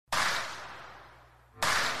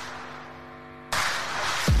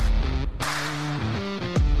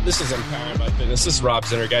This is Empowered by Fitness. This is Rob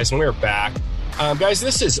Zinner, guys, and we're back. Guys,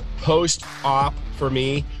 this is post-op for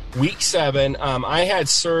me, week 7. I had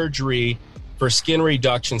surgery for skin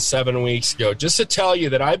reduction 7 weeks ago. Just to tell you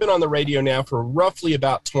that I've been on the radio now for roughly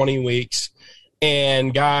about 20 weeks.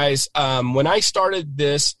 And guys, when I started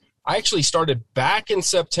this, I actually started back in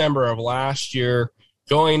September of last year,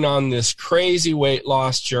 going on this crazy weight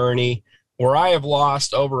loss journey where I have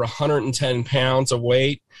lost over 110 pounds of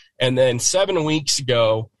weight. And then 7 weeks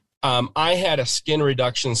ago, I had a skin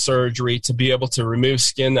reduction surgery to be able to remove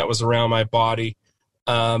skin that was around my body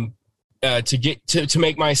to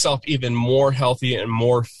make myself even more healthy and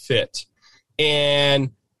more fit.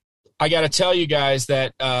 And I got to tell you guys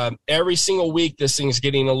that every single week this thing's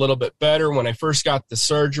getting a little bit better. When I first got the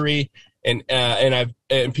surgery, and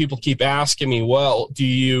people keep asking me, well,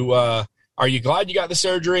 are you glad you got the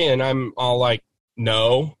surgery? And I'm all like,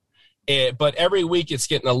 no. But every week it's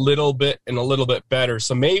getting a little bit better.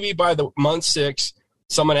 So maybe by the month 6,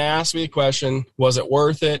 someone asked me a question, was it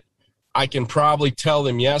worth it? I can probably tell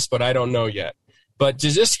them yes, but I don't know yet. But to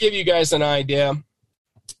just give you guys an idea,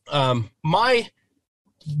 my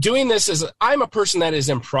doing this is, I'm a person that is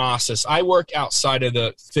in process. I work outside of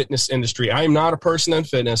the fitness industry. I am not a person in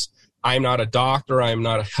fitness. I'm not a doctor. I'm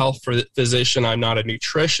not a health physician. I'm not a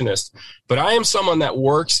nutritionist, but I am someone that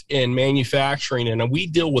works in manufacturing, and we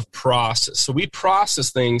deal with process. So we process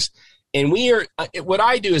things, and what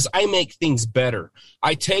I do is I make things better.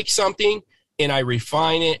 I take something and I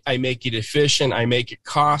refine it. I make it efficient. I make it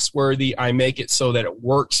cost worthy. I make it so that it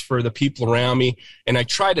works for the people around me. And I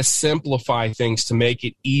try to simplify things to make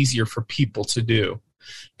it easier for people to do.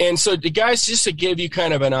 And so guys, just to give you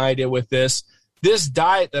kind of an idea with this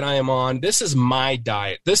diet that I am on, this is my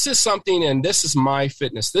diet. This is something, and this is my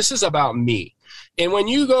fitness. This is about me. And when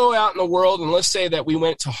you go out in the world, and let's say that we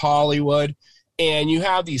went to Hollywood, and you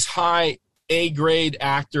have these high A-grade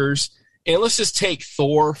actors, and let's just take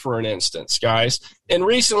Thor for an instance, guys. And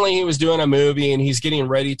recently he was doing a movie, and he's getting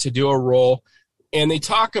ready to do a role, and they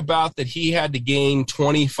talk about that he had to gain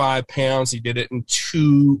 25 pounds. He did it in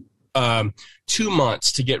 2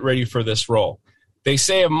 months to get ready for this role. They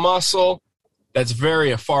say of muscle, that's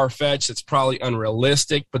very far-fetched. It's probably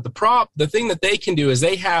unrealistic. But the thing that they can do is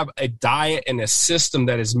they have a diet and a system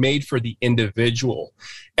that is made for the individual.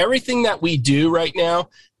 Everything that we do right now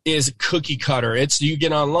is cookie cutter. It's you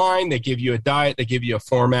get online, they give you a diet, they give you a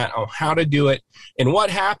format on how to do it. And what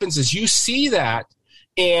happens is you see that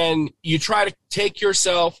and you try to take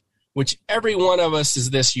yourself, which every one of us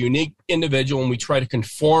is this unique individual, and we try to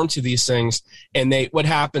conform to these things. And what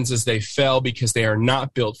happens is they fail because they are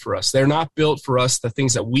not built for us. They're not built for us, the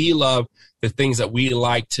things that we love, the things that we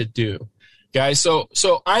like to do. Guys, so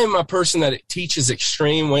I am a person that teaches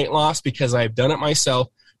extreme weight loss because I've done it myself.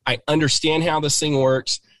 I understand how this thing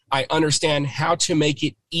works. I understand how to make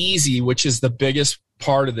it easy, which is the biggest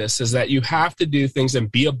part of this, is that you have to do things and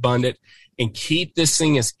be abundant and keep this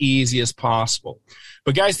thing as easy as possible.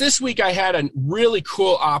 But guys, this week I had a really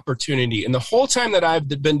cool opportunity. And the whole time that I've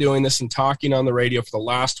been doing this and talking on the radio for the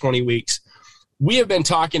last 20 weeks, we have been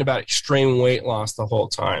talking about extreme weight loss the whole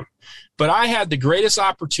time. But I had the greatest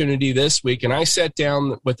opportunity this week, and I sat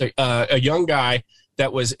down with a young guy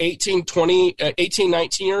that was 19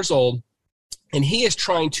 years old, and he is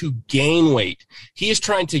trying to gain weight. He is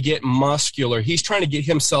trying to get muscular. He's trying to get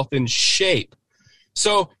himself in shape.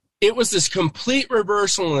 So it was this complete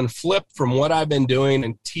reversal and flip from what I've been doing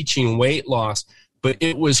and teaching weight loss. But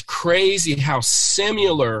it was crazy how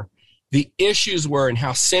similar the issues were and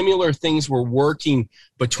how similar things were working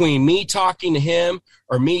between me talking to him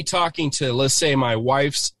or me talking to, let's say, my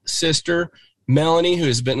wife's sister, Melanie, who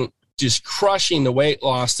has been just crushing the weight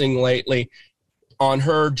loss thing lately on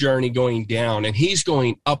her journey going down, and he's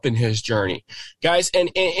going up in his journey, guys.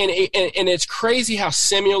 And it's crazy how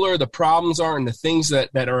similar the problems are and the things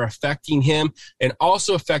that are affecting him and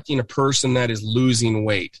also affecting a person that is losing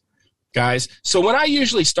weight, guys. So when I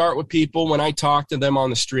usually start with people, when I talk to them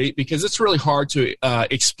on the street, because it's really hard to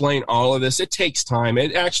explain all of this, it takes time.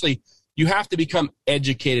 It actually, you have to become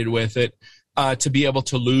educated with it to be able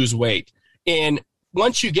to lose weight. And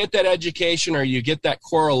once you get that education or you get that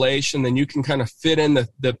correlation, then you can kind of fit in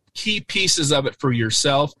the key pieces of it for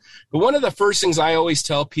yourself. But one of the first things I always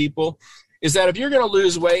tell people is that if you're going to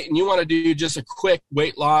lose weight and you want to do just a quick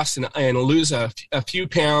weight loss and lose a few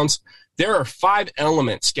pounds, there are 5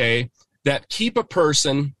 elements, okay, that keep a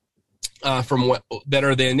person that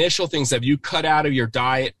are the initial things that if you cut out of your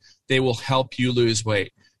diet, they will help you lose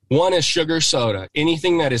weight. One is sugar soda.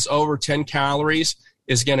 Anything that is over 10 calories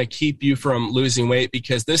is going to keep you from losing weight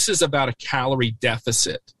because this is about a calorie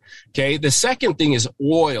deficit. Okay. The second thing is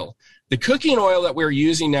oil. The cooking oil that we're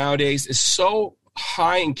using nowadays is so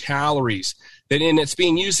high in calories, that it's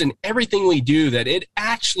being used in everything we do, that it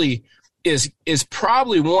actually is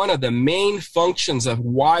probably one of the main functions of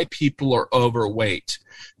why people are overweight.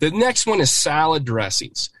 The next one is salad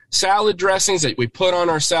dressings. Salad dressings that we put on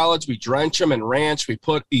our salads, we drench them in ranch, we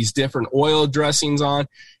put these different oil dressings on,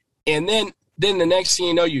 and then the next thing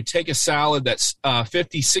you know, you take a salad that's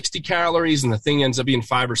 50, 60 calories, and the thing ends up being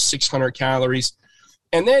 500 or 600 calories.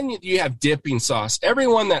 And then you have dipping sauce.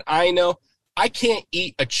 Everyone that I know, I can't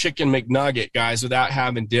eat a chicken McNugget, guys, without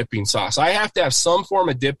having dipping sauce. I have to have some form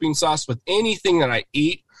of dipping sauce with anything that I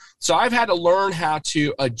eat. So I've had to learn how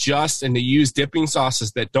to adjust and to use dipping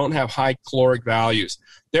sauces that don't have high caloric values.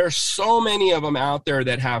 There are so many of them out there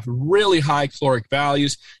that have really high caloric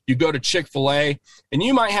values. You go to Chick-fil-A, and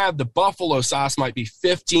you might have the buffalo sauce might be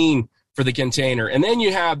 15 for the container. And then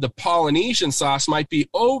you have the Polynesian sauce might be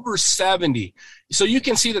over 70. So you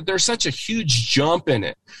can see that there's such a huge jump in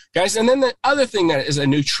it, guys. And then the other thing that is a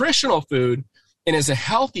nutritional food and is a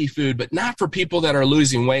healthy food, but not for people that are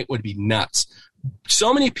losing weight, would be nuts.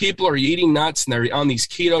 So many people are eating nuts, and they're on these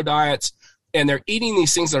keto diets, and they're eating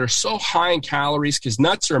these things that are so high in calories because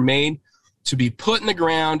nuts are made to be put in the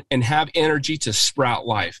ground and have energy to sprout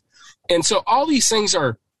life. And so all these things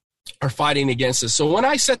are fighting against us. So when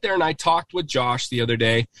I sat there and I talked with Josh the other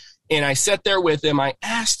day, and I sat there with him, I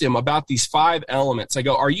asked him about these 5 elements. I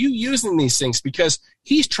go, are you using these things? Because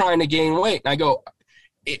he's trying to gain weight. And I go,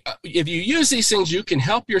 if you use these things, you can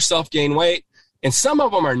help yourself gain weight. And some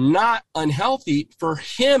of them are not unhealthy for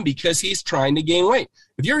him because he's trying to gain weight.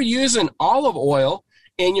 If you're using olive oil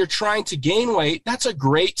and you're trying to gain weight, that's a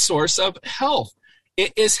great source of health.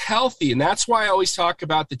 It is healthy. And that's why I always talk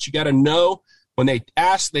about that you got to know when they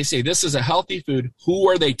ask, they say, this is a healthy food, who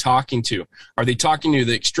are they talking to? Are they talking to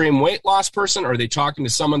the extreme weight loss person? Or are they talking to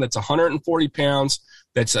someone that's 140 pounds,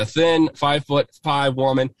 that's a thin 5'5"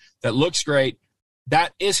 woman that looks great?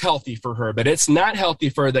 That is healthy for her, but it's not healthy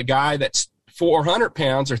for the guy that's 400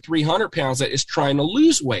 pounds or 300 pounds that is trying to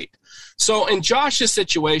lose weight. So in Josh's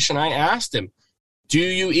situation, I asked him, do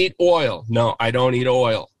you eat oil? No, I don't eat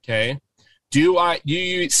oil. Okay. Do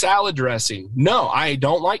you eat salad dressing? No, I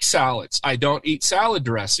don't like salads. I don't eat salad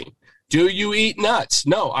dressing. Do you eat nuts?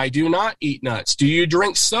 No, I do not eat nuts. Do you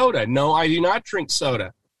drink soda? No, I do not drink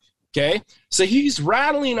soda. Okay. So he's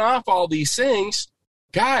rattling off all these things.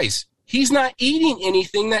 Guys, he's not eating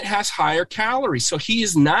anything that has higher calories. So he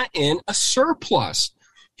is not in a surplus.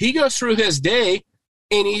 He goes through his day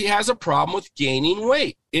and he has a problem with gaining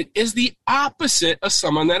weight. It is the opposite of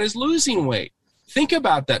someone that is losing weight. Think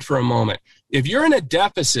about that for a moment. If you're in a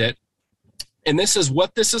deficit, and this is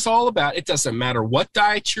what this is all about, it doesn't matter what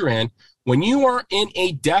diet you're in. When you are in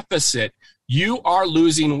a deficit, you are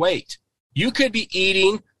losing weight. You could be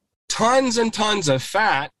eating tons and tons of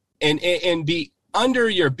fat and be under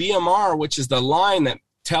your BMR, which is the line that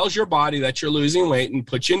tells your body that you're losing weight and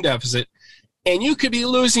puts you in deficit, and you could be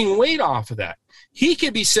losing weight off of that. He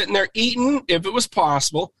could be sitting there eating, if it was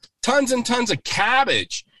possible, tons and tons of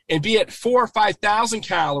cabbage and be at 4,000 or 5,000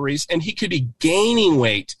 calories, and he could be gaining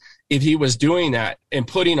weight if he was doing that and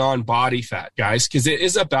putting on body fat, guys, because it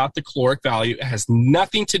is about the caloric value. It has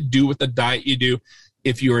nothing to do with the diet you do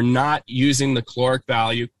if you are not using the caloric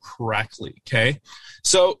value correctly, okay?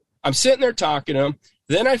 So I'm sitting there talking to him.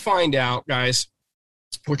 Then I find out, guys,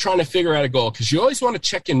 we're trying to figure out a goal because you always want to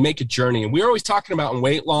check and make a journey. And we're always talking about in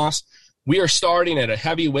weight loss, we are starting at a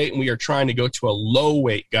heavy weight and we are trying to go to a low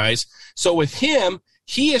weight, guys. So with him,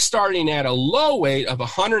 he is starting at a low weight of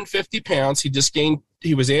 150 pounds.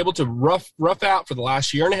 He was able to rough out for the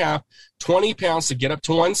last year and a half, 20 pounds to get up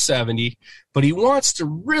to 170, but he wants to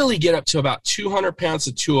really get up to about 200 pounds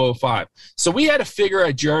to 205. So we had to figure out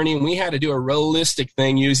a journey, and we had to do a realistic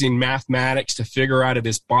thing using mathematics to figure out if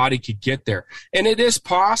his body could get there. And it is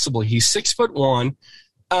possible. He's 6'1".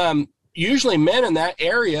 Usually men in that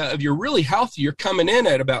area, if you're really healthy, you're coming in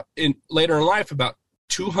at later in life about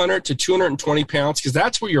 200 to 220 pounds, because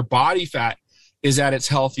that's where your body fat is at its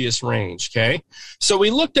healthiest range, okay? So we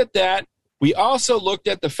looked at that. We also looked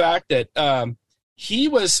at the fact that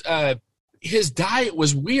his diet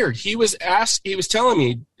was weird. He was telling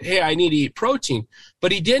me, hey, I need to eat protein,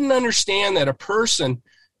 but he didn't understand that a person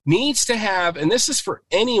needs to have, and this is for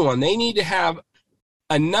anyone, they need to have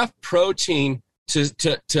enough protein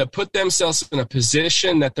to put themselves in a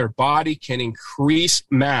position that their body can increase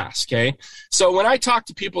mass, okay? So when I talk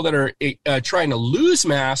to people that are trying to lose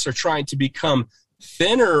mass or trying to become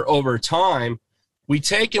thinner over time, we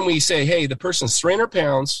take and we say, hey, the person's 300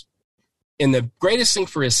 pounds, and the greatest thing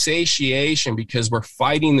for is satiation, because we're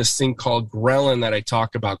fighting this thing called ghrelin that I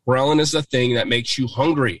talk about. Ghrelin is the thing that makes you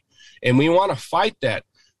hungry, and we want to fight that.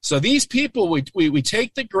 So these people, we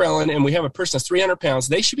take the ghrelin, and we have a person that's 300 pounds.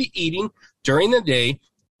 They should be eating during the day.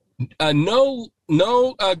 They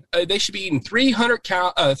should be eating 300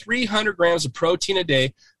 grams of protein a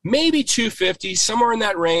day, maybe 250, somewhere in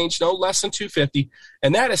that range, no less than 250,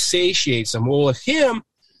 and that satiates them. Well, with him,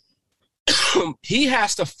 he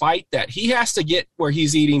has to fight that. He has to get where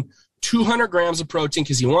he's eating 200 grams of protein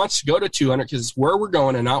because he wants to go to 200 because it's where we're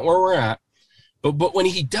going and not where we're at. But when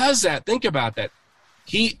he does that, think about that.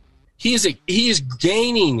 He is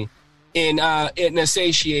gaining in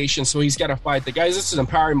satiation, so he's got to fight the guys. This is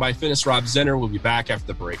Empowering by Fitness. Rob Zinner. We'll be back after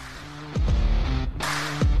the break.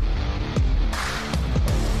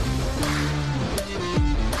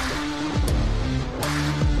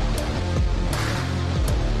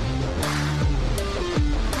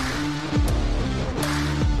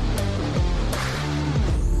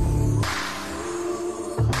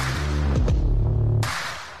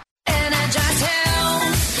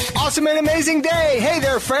 Awesome and amazing day. Hey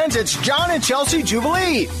there, friends. It's John and Chelsea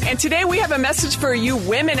Jubilee. And today we have a message for you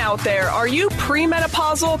women out there. Are you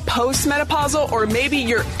premenopausal, postmenopausal, or maybe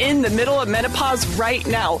you're in the middle of menopause right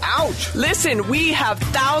now? Ouch. Listen, we have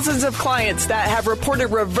thousands of clients that have reported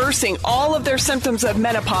reversing all of their symptoms of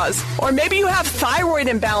menopause. Or maybe you have thyroid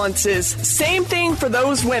imbalances. Same thing for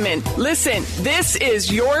those women. Listen, this is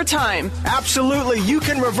your time. Absolutely. You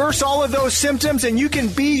can reverse all of those symptoms and you can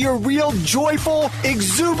be your real joyful,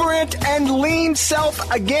 exuberant, and lean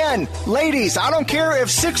self again. Ladies, I don't care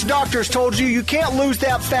if 6 doctors told you can't lose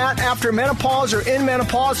that fat after menopause or in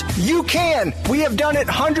menopause. You can. We have done it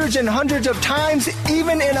hundreds and hundreds of times,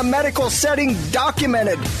 even in a medical setting,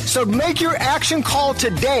 documented. So make your action call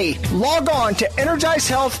today. Log on to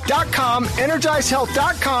EnergizeHealth.com,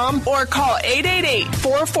 EnergizeHealth.com, or call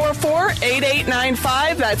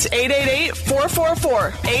 888-444-8895. That's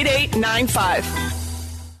 888-444-8895.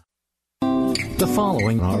 The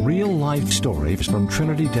following are real-life stories from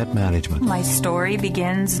Trinity Debt Management. My story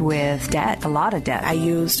begins with debt, a lot of debt. I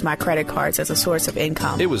used my credit cards as a source of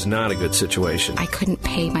income. It was not a good situation. I couldn't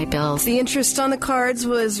pay my bills. The interest on the cards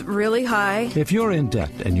was really high. If you're in debt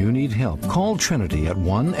and you need help, call Trinity at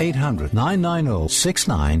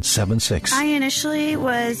 1-800-990-6976. I initially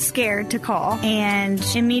was scared to call, and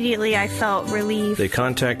immediately I felt relief. They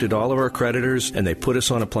contacted all of our creditors, and they put us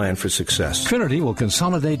on a plan for success. Trinity will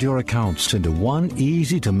consolidate your accounts into one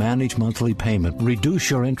easy-to-manage monthly payment, reduce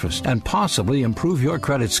your interest, and possibly improve your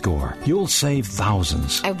credit score. You'll save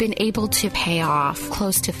thousands. I've been able to pay off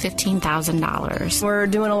close to $15,000. We're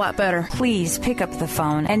doing a lot better. Please pick up the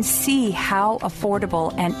phone and see how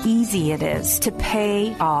affordable and easy it is to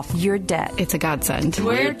pay off your debt. It's a godsend.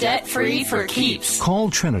 We're debt-free for keeps. Call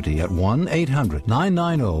Trinity at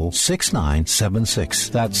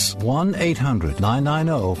 1-800-990-6976. That's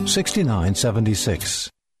 1-800-990-6976.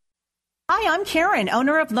 Hi, I'm Karen,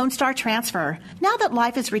 owner of Lone Star Transfer. Now that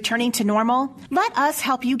life is returning to normal, let us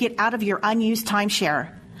help you get out of your unused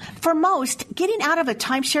timeshare. For most, getting out of a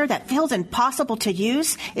timeshare that feels impossible to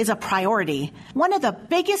use is a priority. One of the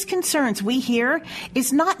biggest concerns we hear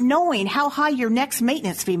is not knowing how high your next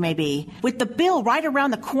maintenance fee may be. With the bill right around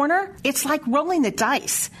the corner, it's like rolling the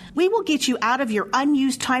dice. We will get you out of your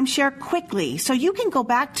unused timeshare quickly so you can go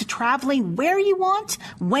back to traveling where you want,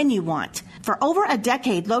 when you want. For over a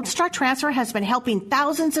decade, Lone Star Transfer has been helping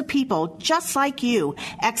thousands of people just like you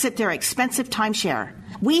exit their expensive timeshare.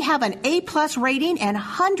 We have an A+ rating and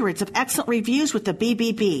hundreds of excellent reviews with the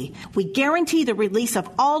BBB. We guarantee the release of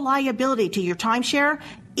all liability to your timeshare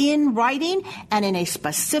in writing and in a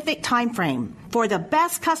specific time frame. For the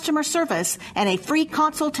best customer service and a free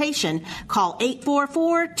consultation, call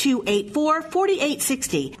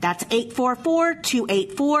 844-284-4860. That's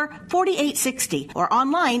 844-284-4860 or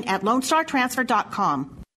online at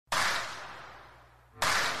LoneStarTransfer.com.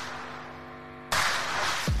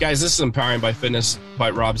 Guys, this is Empowering by Fitness by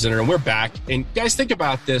Rob Zinner, and we're back. And guys, think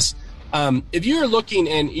about this. If you're looking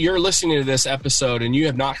and you're listening to this episode and you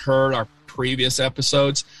have not heard our previous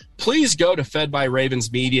episodes, please go to Fed by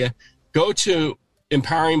Ravens Media, go to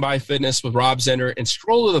Empowering by Fitness with Rob Zinner, and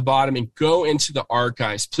scroll to the bottom and go into the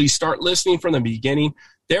archives. Please start listening from the beginning.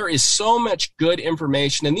 There is so much good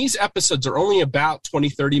information, and these episodes are only about 20,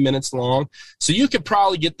 30 minutes long, so you could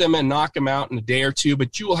probably get them and knock them out in a day or two,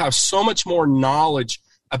 but you will have so much more knowledge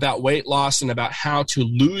about weight loss and about how to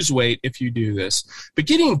lose weight if you do this. But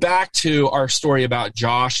getting back to our story about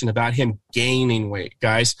Josh and about him gaining weight,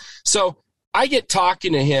 guys. So I get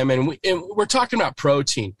talking to him, and we're talking about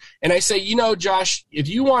protein. And I say, you know, Josh, if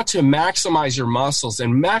you want to maximize your muscles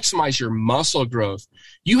and maximize your muscle growth,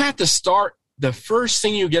 you have to start the first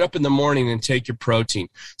thing you get up in the morning and take your protein.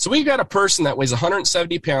 So we've got a person that weighs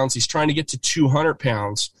 170 pounds. He's trying to get to 200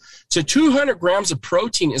 pounds. So 200 grams of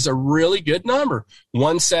protein is a really good number.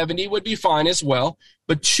 170 would be fine as well,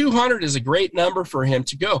 but 200 is a great number for him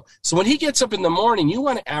to go. So when he gets up in the morning, you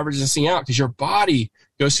want to average this thing out because your body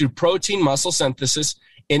goes through protein muscle synthesis,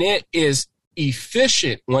 and it is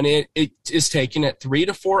efficient when it is taken at 3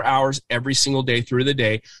 to 4 hours every single day through the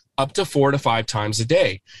day, up to 4 to 5 times a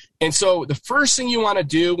day. And so the first thing you want to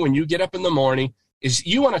do when you get up in the morning is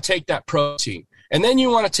you want to take that protein. And then you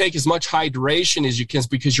want to take as much hydration as you can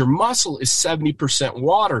because your muscle is 70%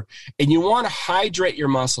 water, and you want to hydrate your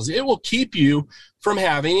muscles. It will keep you from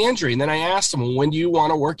having injury. And then I asked him, well, when do you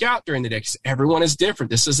want to work out during the day? Because everyone is different.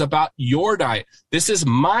 This is about your diet. This is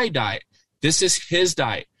my diet. This is his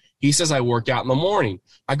diet. He says, I work out in the morning.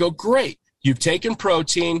 I go, great. You've taken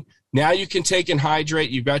protein. Now you can take and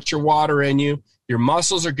hydrate. You've got your water in you. Your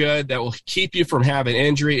muscles are good. That will keep you from having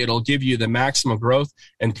injury. It'll give you the maximum growth.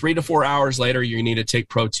 And 3 to 4 hours later, you need to take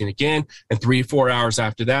protein again. And 3 to 4 hours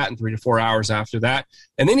after that, and 3 to 4 hours after that.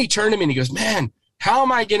 And then he turned to me and he goes, man, how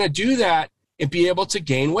am I going to do that and be able to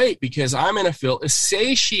gain weight? Because I'm going to feel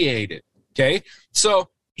satiated. Okay. So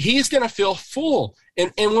he's going to feel full.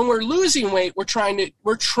 And when we're losing weight, we're trying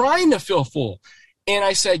to feel full. And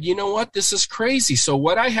I said, you know what? This is crazy. So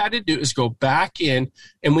what I had to do is go back in,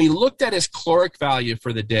 and we looked at his caloric value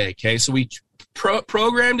for the day. Okay. So we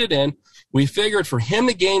programmed it in. We figured for him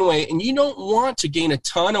to gain weight, and you don't want to gain a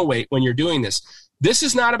ton of weight when you're doing this. This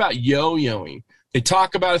is not about yo-yoing. They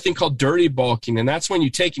talk about a thing called dirty bulking, and that's when you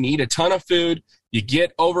take and eat a ton of food, you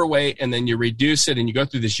get overweight, and then you reduce it, and you go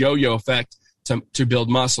through this yo-yo effect to build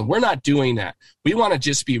muscle. We're not doing that. We want to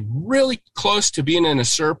just be really close to being in a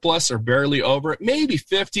surplus or barely over it, maybe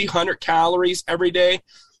 50, 100 calories every day,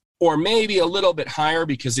 or maybe a little bit higher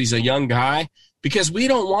because he's a young guy, because we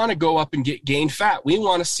don't want to go up and gain fat. We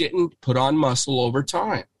want to sit and put on muscle over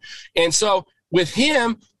time. And so with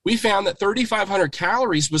him, we found that 3,500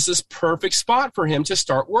 calories was this perfect spot for him to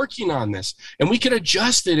start working on this. And we could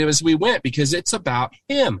adjust it as we went because it's about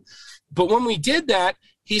him. But when we did that,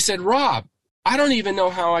 he said, Rob, I don't even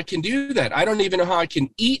know how I can do that. I don't even know how I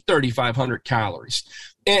can eat 3,500 calories.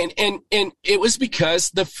 And it was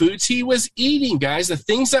because the foods he was eating, guys, the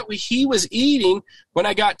things that he was eating when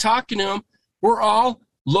I got talking to him were all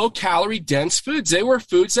low-calorie dense foods. They were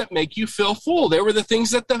foods that make you feel full. They were the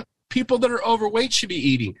things that the people that are overweight should be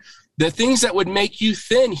eating. The things that would make you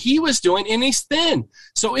thin, he was doing, and he's thin.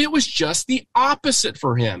 So it was just the opposite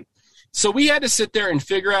for him. So we had to sit there and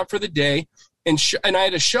figure out for the day, and I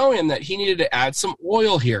had to show him that he needed to add some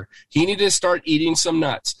oil here. He needed to start eating some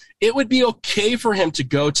nuts. It would be okay for him to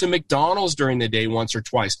go to McDonald's during the day once or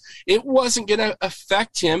twice. It wasn't going to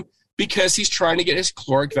affect him because he's trying to get his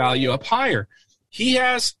caloric value up higher. He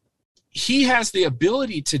has the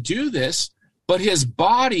ability to do this, but his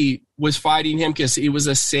body was fighting him because he was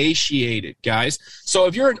satiated, guys. So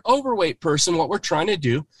if you're an overweight person, what we're trying to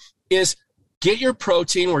do is get your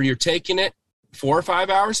protein where you're taking it 4 or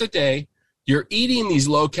 5 hours a day. You're eating these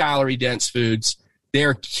low-calorie dense foods.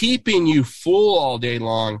 They're keeping you full all day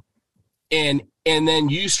long. And then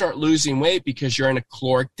you start losing weight because you're in a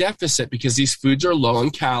caloric deficit because these foods are low in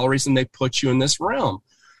calories and they put you in this realm.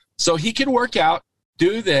 So he could work out,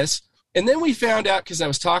 do this. And then we found out, because I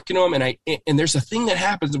was talking to him, and there's a thing that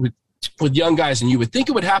happens with young guys, and you would think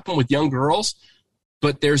it would happen with young girls,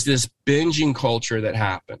 but there's this binging culture that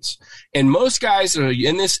happens. And most guys that are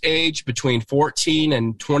in this age between 14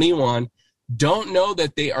 and 21 don't know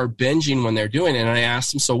that they are binging when they're doing it. And I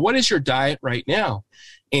asked him, so what is your diet right now?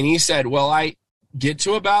 And he said, well, I eat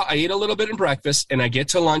a little bit in breakfast, and I get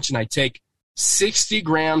to lunch, and I take 60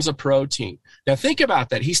 grams of protein. Now think about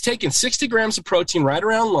that. He's taking 60 grams of protein right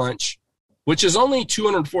around lunch, which is only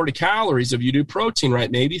 240 calories if you do protein,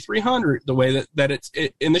 right? Maybe 300 the way that it's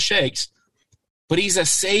in the shakes. But he's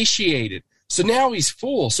satiated. So now he's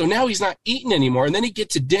full. So now he's not eating anymore. And then he'd get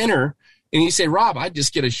to dinner, and he'd say, Rob, I'd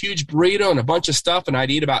just get a huge burrito and a bunch of stuff, and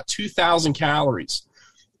I'd eat about 2,000 calories.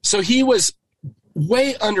 So he was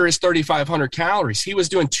way under his 3,500 calories. He was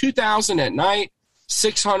doing 2,000 at night,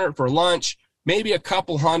 600 for lunch, maybe a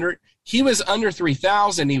couple hundred. He was under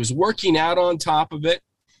 3,000. He was working out on top of it,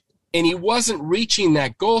 and he wasn't reaching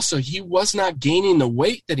that goal, so he was not gaining the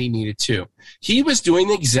weight that he needed to. He was doing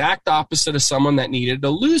the exact opposite of someone that needed to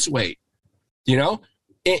lose weight, you know?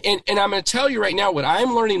 And I'm going to tell you right now, what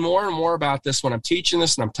I'm learning more and more about this when I'm teaching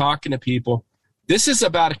this and I'm talking to people, this is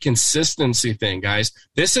about a consistency thing, guys.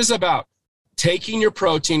 This is about taking your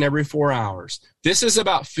protein every 4 hours. This is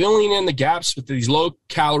about filling in the gaps with these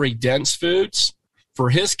low-calorie dense foods for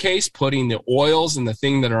his case, putting the oils and the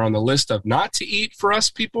thing that are on the list of not to eat for us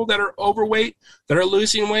people that are overweight, that are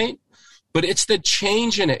losing weight. But it's the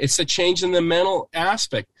change in it. It's the change in the mental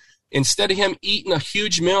aspect. Instead of him eating a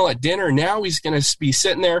huge meal at dinner, now he's going to be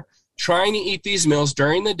sitting there trying to eat these meals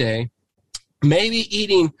during the day, maybe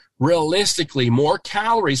eating realistically more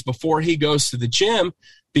calories before he goes to the gym,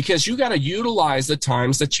 because you got to utilize the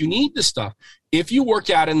times that you need the stuff. If you work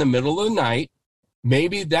out in the middle of the night,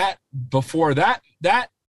 maybe that before that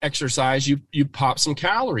exercise, you pop some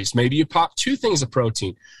calories. Maybe you pop 2 things of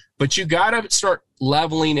protein, but you got to start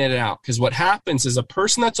leveling it out, because what happens is a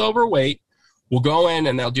person that's overweight will go in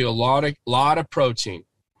and they'll do a lot of protein,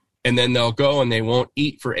 and then they'll go and they won't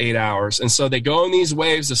eat for 8 hours. And so they go in these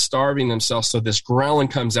waves of starving themselves. So this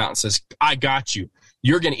ghrelin comes out and says, I got you.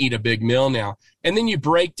 You're going to eat a big meal now. And then you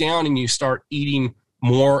break down and you start eating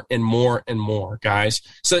more and more and more, guys.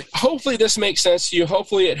 So hopefully this makes sense to you.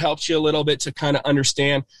 Hopefully it helps you a little bit to kind of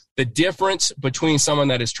understand the difference between someone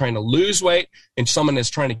that is trying to lose weight and someone that's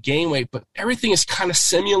trying to gain weight. But everything is kind of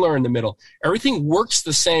similar in the middle. Everything works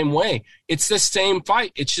the same way. It's the same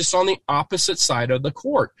fight. It's just on the opposite side of the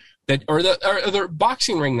court, or the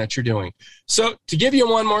boxing ring that you're doing. So to give you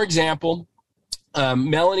one more example,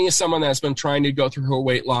 Melanie is someone that's been trying to go through her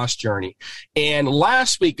weight loss journey. And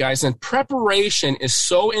last week, guys, and preparation is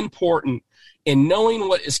so important in knowing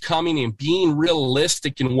what is coming and being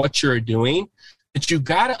realistic in what you're doing, that you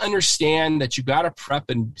got to understand that you got to prep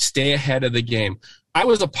and stay ahead of the game. I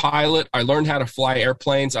was a pilot. I learned how to fly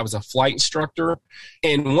airplanes. I was a flight instructor.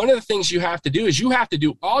 And one of the things you have to do is you have to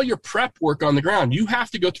do all your prep work on the ground. You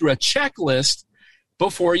have to go through a checklist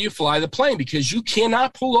before you fly the plane, because you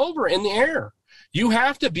cannot pull over in the air. You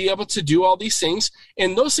have to be able to do all these things.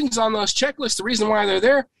 And those things on those checklists, the reason why they're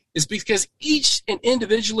there is because each and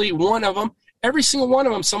individually one of them, every single one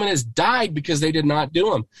of them, someone has died because they did not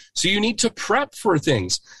do them. So you need to prep for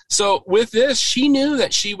things. So with this, she knew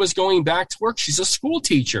that she was going back to work. She's a school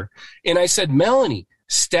teacher. And I said, Melanie,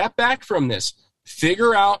 step back from this.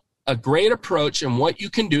 Figure out a great approach and what you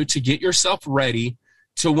can do to get yourself ready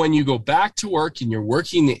to when you go back to work and you're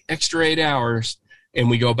working the extra 8 hours. And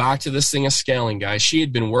we go back to this thing of scaling, guys. She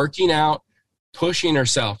had been working out, pushing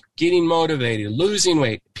herself, getting motivated, losing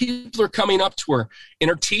weight. People are coming up to her in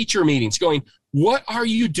her teacher meetings going, what are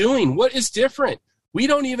you doing? What is different? We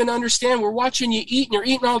don't even understand. We're watching you eat, and you're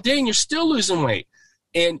eating all day, and you're still losing weight.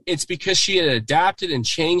 And it's because she had adapted and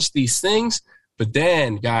changed these things. But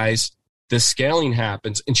then, guys, the scaling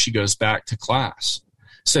happens, and she goes back to class.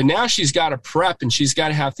 So now she's got to prep, and she's got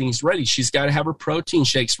to have things ready. She's got to have her protein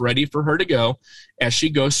shakes ready for her to go as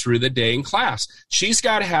she goes through the day in class. She's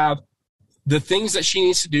got to have the things that she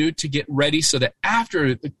needs to do to get ready so that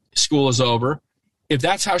after the school is over, if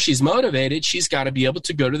that's how she's motivated, she's got to be able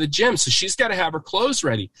to go to the gym. So she's got to have her clothes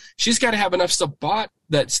ready. She's got to have enough stuff bought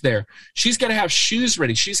that's there. She's got to have shoes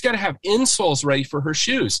ready. She's got to have insoles ready for her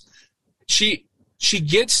shoes. She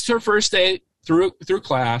gets to her first day through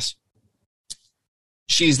class.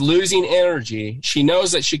 She's losing energy. She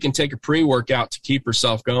knows that she can take a pre-workout to keep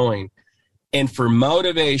herself going. And for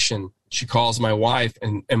motivation, she calls my wife,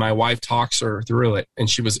 and my wife talks her through it, and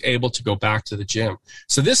she was able to go back to the gym.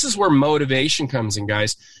 So this is where motivation comes in,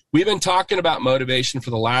 guys. We've been talking about motivation for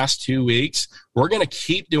the last 2 weeks. We're going to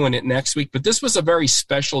keep doing it next week, but this was a very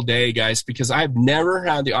special day, guys, because I've never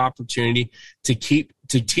had the opportunity to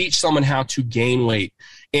teach someone how to gain weight.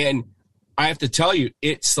 And I have to tell you,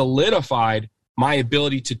 it solidified my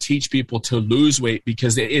ability to teach people to lose weight,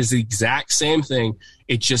 because it is the exact same thing.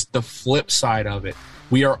 It's just the flip side of it.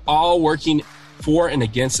 We are all working for and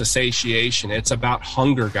against satiation. It's about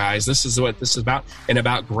hunger, guys. This is what this is about, and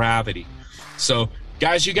about gravity. So,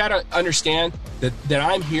 guys, you got to understand that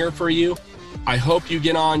I'm here for you. I hope you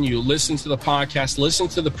get on, you listen to the podcast, listen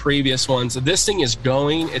to the previous ones. This thing is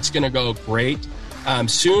going. It's going to go great.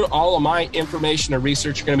 Soon, all of my information and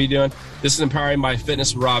research are going to be doing. This is Empowering by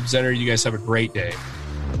Fitness with Rob Zender. You guys have a great day.